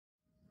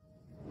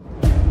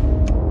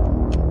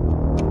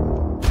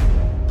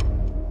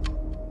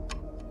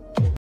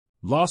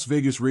Las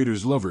Vegas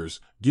Raiders lovers,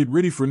 get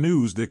ready for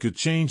news that could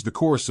change the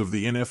course of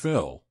the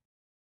NFL.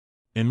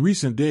 In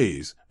recent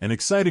days, an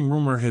exciting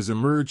rumor has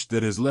emerged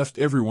that has left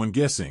everyone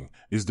guessing.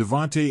 Is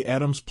Davante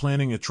Adams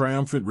planning a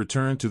triumphant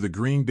return to the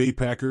Green Bay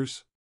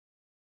Packers?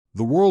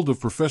 The world of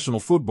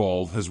professional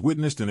football has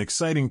witnessed an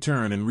exciting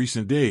turn in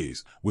recent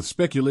days, with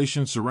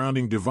speculation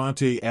surrounding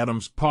Davante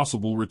Adams'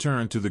 possible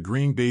return to the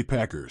Green Bay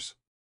Packers.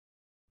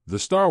 The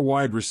star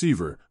wide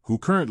receiver, who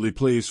currently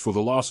plays for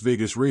the Las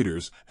Vegas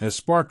Raiders, has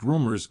sparked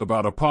rumors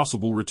about a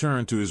possible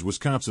return to his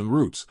Wisconsin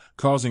roots,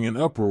 causing an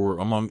uproar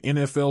among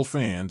NFL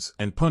fans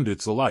and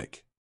pundits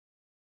alike.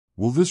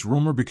 Will this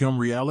rumor become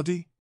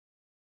reality?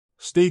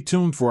 Stay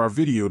tuned for our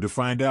video to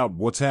find out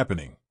what's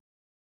happening.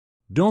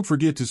 Don't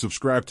forget to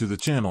subscribe to the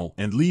channel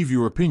and leave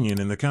your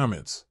opinion in the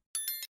comments.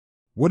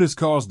 What has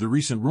caused the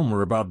recent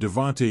rumor about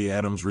Davante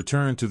Adams'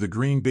 return to the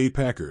Green Bay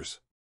Packers?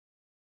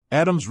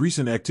 Adams'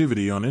 recent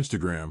activity on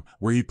Instagram,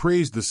 where he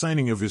praised the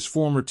signing of his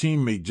former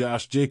teammate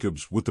Josh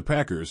Jacobs with the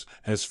Packers,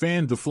 has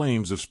fanned the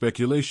flames of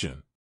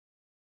speculation.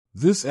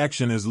 This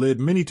action has led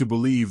many to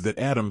believe that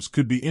Adams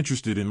could be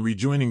interested in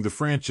rejoining the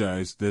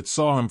franchise that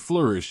saw him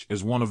flourish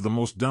as one of the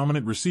most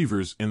dominant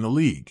receivers in the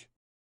league.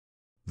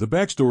 The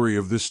backstory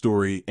of this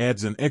story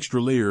adds an extra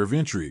layer of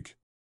intrigue.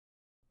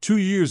 2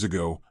 years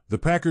ago, the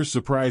Packers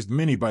surprised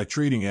many by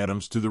trading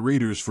Adams to the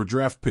Raiders for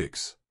draft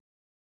picks.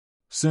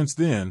 Since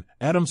then,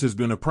 Adams has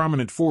been a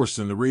prominent force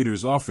in the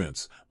Raiders'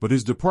 offense, but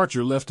his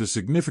departure left a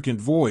significant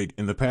void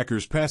in the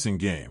Packers' passing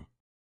game.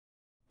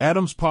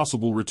 Adams'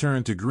 possible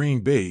return to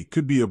Green Bay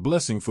could be a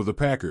blessing for the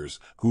Packers,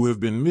 who have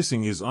been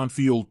missing his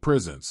on-field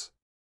presence.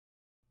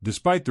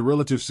 Despite the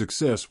relative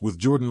success with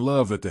Jordan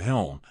Love at the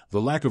helm,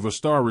 the lack of a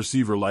star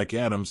receiver like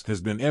Adams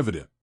has been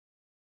evident.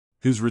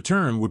 His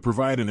return would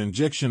provide an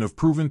injection of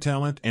proven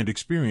talent and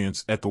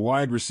experience at the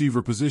wide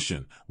receiver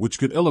position, which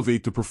could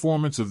elevate the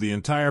performance of the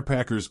entire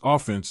Packers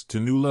offense to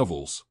new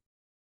levels.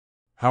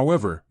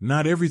 However,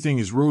 not everything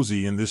is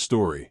rosy in this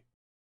story.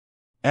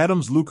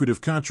 Adams' lucrative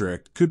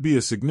contract could be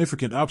a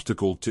significant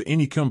obstacle to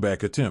any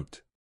comeback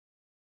attempt.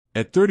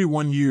 At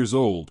 31 years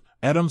old,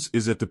 Adams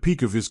is at the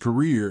peak of his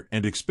career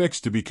and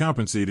expects to be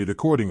compensated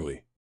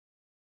accordingly.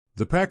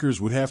 The Packers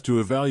would have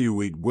to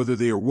evaluate whether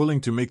they are willing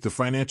to make the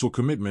financial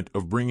commitment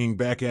of bringing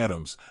back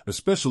Adams,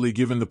 especially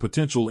given the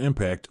potential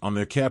impact on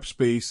their cap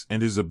space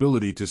and his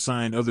ability to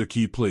sign other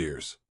key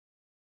players.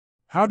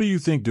 How do you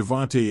think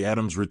Davante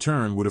Adams'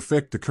 return would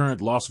affect the current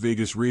Las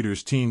Vegas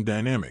Raiders team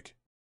dynamic?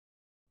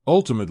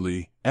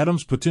 Ultimately,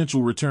 Adams'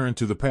 potential return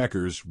to the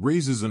Packers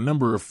raises a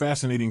number of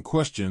fascinating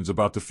questions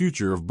about the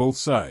future of both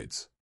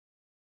sides.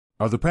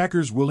 Are the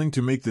Packers willing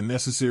to make the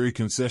necessary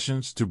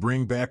concessions to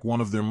bring back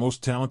one of their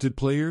most talented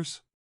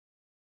players?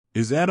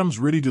 Is Adams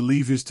ready to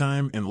leave his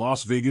time in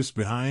Las Vegas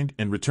behind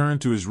and return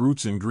to his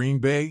roots in Green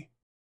Bay?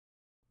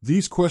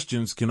 These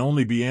questions can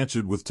only be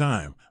answered with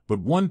time, but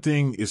one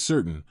thing is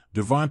certain: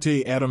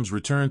 Davante Adams'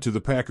 return to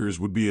the Packers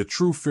would be a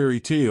true fairy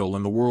tale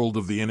in the world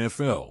of the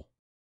NFL.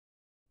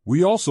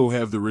 We also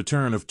have the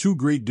return of two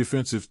great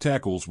defensive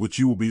tackles, which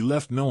you will be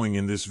left knowing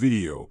in this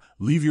video.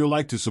 Leave your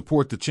like to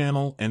support the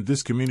channel and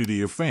this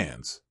community of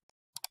fans.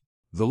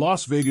 The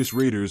Las Vegas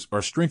Raiders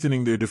are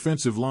strengthening their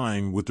defensive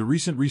line with the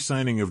recent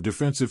re-signing of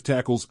defensive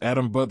tackles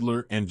Adam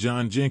Butler and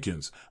John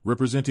Jenkins,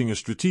 representing a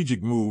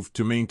strategic move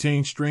to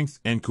maintain strength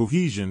and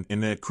cohesion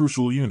in that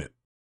crucial unit.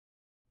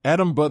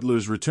 Adam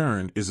Butler's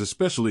return is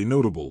especially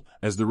notable,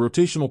 as the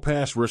rotational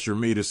pass rusher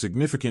made a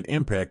significant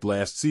impact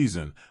last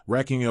season,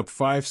 racking up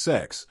 5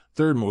 sacks,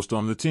 third most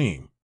on the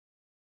team.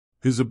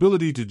 His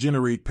ability to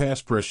generate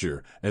pass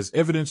pressure, as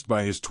evidenced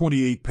by his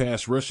 28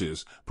 pass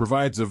rushes,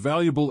 provides a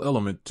valuable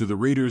element to the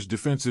Raiders'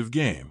 defensive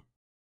game.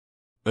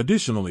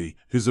 Additionally,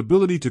 his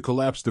ability to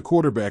collapse the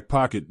quarterback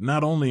pocket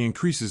not only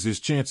increases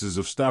his chances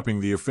of stopping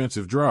the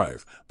offensive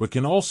drive, but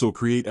can also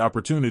create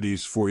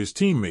opportunities for his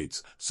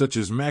teammates, such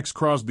as Max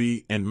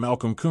Crosby and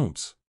Malcolm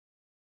Kuntz.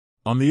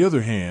 On the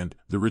other hand,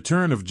 the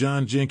return of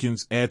John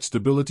Jenkins adds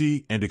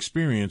stability and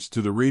experience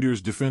to the Raiders'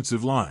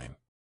 defensive line.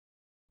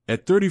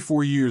 At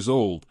 34 years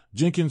old,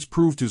 Jenkins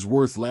proved his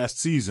worth last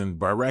season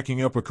by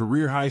racking up a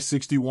career-high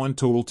 61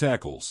 total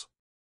tackles.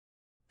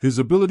 His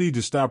ability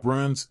to stop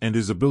runs and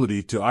his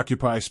ability to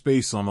occupy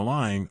space on the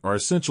line are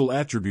essential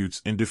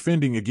attributes in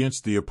defending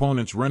against the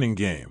opponent's running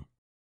game.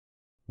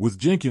 With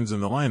Jenkins in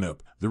the lineup,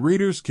 the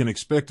Raiders can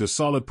expect a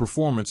solid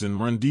performance in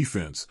run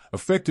defense,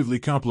 effectively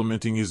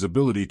complementing his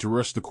ability to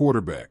rush the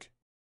quarterback.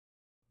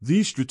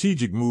 These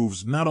strategic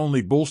moves not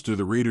only bolster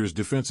the Raiders'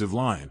 defensive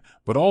line,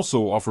 but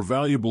also offer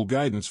valuable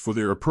guidance for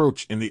their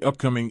approach in the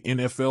upcoming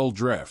NFL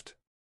draft.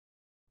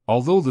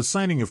 Although the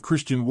signing of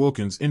Christian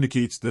Wilkins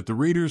indicates that the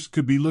Raiders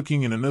could be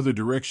looking in another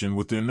direction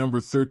with their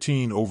number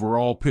 13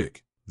 overall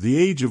pick, the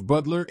age of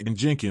Butler and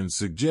Jenkins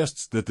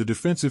suggests that the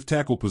defensive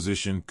tackle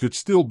position could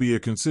still be a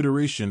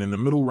consideration in the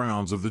middle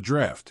rounds of the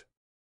draft.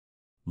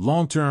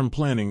 Long-term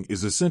planning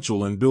is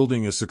essential in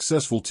building a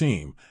successful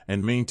team,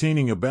 and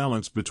maintaining a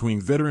balance between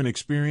veteran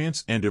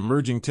experience and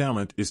emerging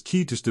talent is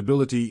key to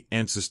stability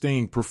and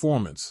sustained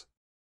performance.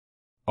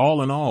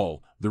 All in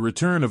all, the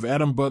return of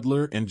Adam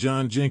Butler and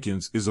John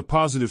Jenkins is a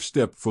positive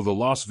step for the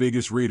Las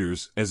Vegas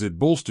Raiders as it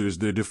bolsters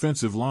their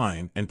defensive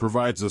line and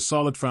provides a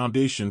solid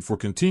foundation for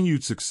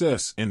continued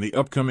success in the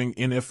upcoming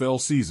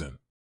NFL season.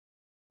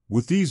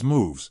 With these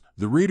moves,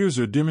 the Raiders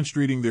are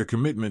demonstrating their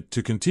commitment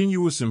to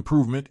continuous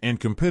improvement and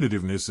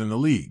competitiveness in the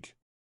league.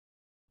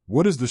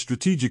 What is the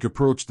strategic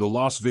approach the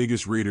Las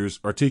Vegas Raiders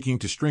are taking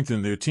to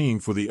strengthen their team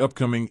for the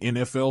upcoming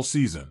NFL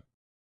season?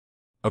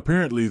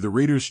 Apparently, the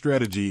Raiders'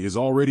 strategy is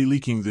already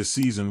leaking this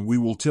season. We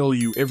will tell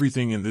you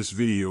everything in this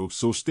video,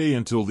 so stay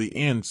until the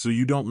end so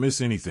you don't miss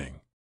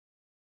anything.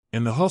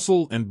 In the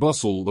hustle and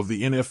bustle of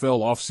the NFL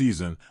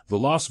offseason, the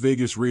Las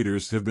Vegas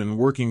Raiders have been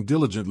working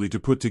diligently to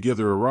put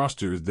together a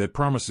roster that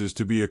promises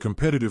to be a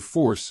competitive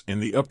force in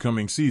the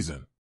upcoming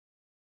season.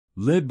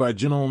 Led by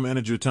General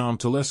Manager Tom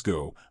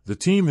Telesco, the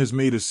team has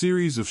made a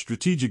series of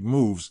strategic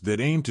moves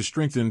that aim to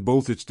strengthen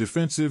both its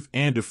defensive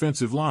and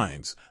offensive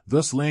lines,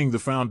 thus laying the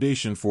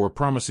foundation for a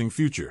promising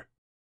future.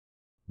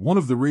 One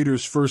of the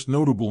Raiders' first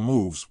notable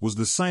moves was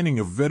the signing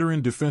of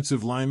veteran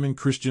defensive lineman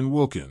Christian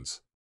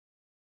Wilkins.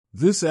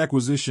 This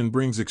acquisition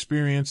brings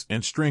experience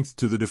and strength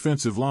to the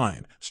defensive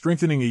line,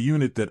 strengthening a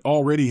unit that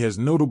already has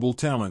notable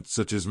talent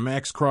such as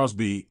Max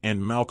Crosby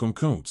and Malcolm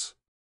Kuntz.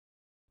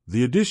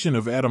 The addition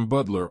of Adam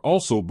Butler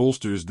also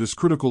bolsters this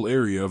critical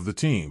area of the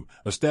team,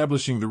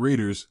 establishing the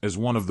Raiders as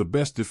one of the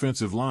best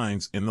defensive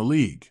lines in the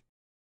league.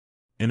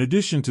 In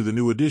addition to the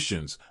new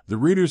additions, the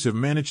Raiders have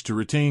managed to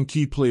retain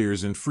key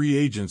players in free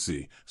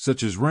agency,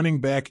 such as running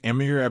back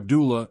Amir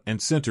Abdullah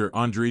and center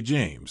Andre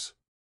James.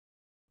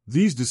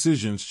 These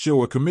decisions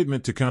show a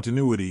commitment to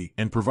continuity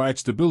and provide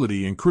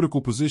stability in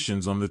critical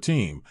positions on the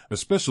team,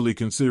 especially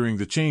considering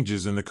the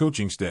changes in the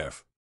coaching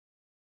staff.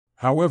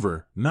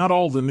 However, not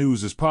all the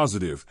news is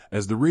positive,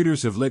 as the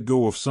Raiders have let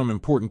go of some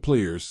important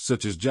players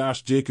such as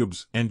Josh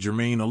Jacobs and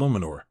Jermaine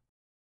Illuminor.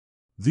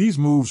 These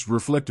moves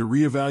reflect a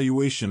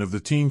reevaluation of the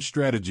team's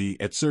strategy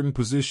at certain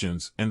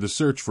positions and the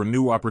search for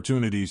new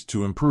opportunities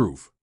to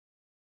improve.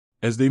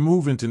 As they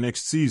move into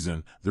next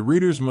season, the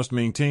Raiders must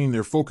maintain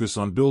their focus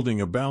on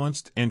building a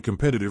balanced and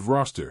competitive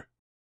roster.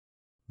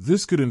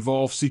 This could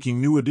involve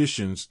seeking new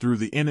additions through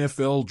the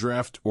NFL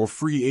draft or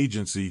free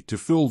agency to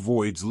fill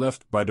voids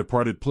left by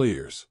departed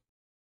players.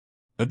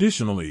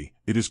 Additionally,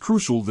 it is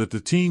crucial that the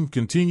team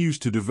continues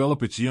to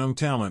develop its young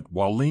talent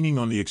while leaning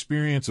on the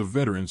experience of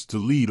veterans to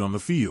lead on the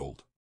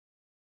field.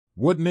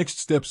 What next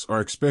steps are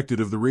expected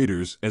of the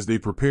Raiders as they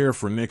prepare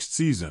for next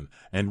season,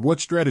 and what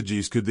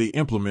strategies could they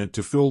implement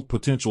to fill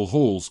potential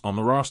holes on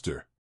the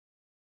roster?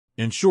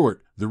 In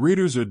short, the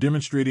Raiders are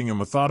demonstrating a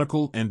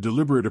methodical and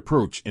deliberate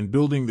approach in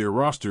building their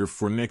roster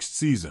for next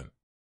season.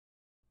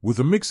 With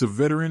a mix of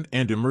veteran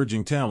and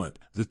emerging talent,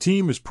 the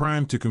team is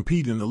primed to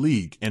compete in the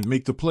league and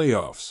make the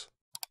playoffs.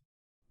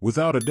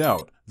 Without a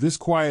doubt, this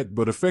quiet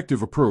but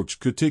effective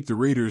approach could take the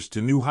Raiders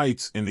to new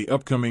heights in the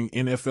upcoming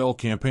NFL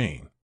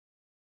campaign.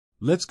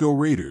 Let's go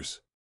Raiders!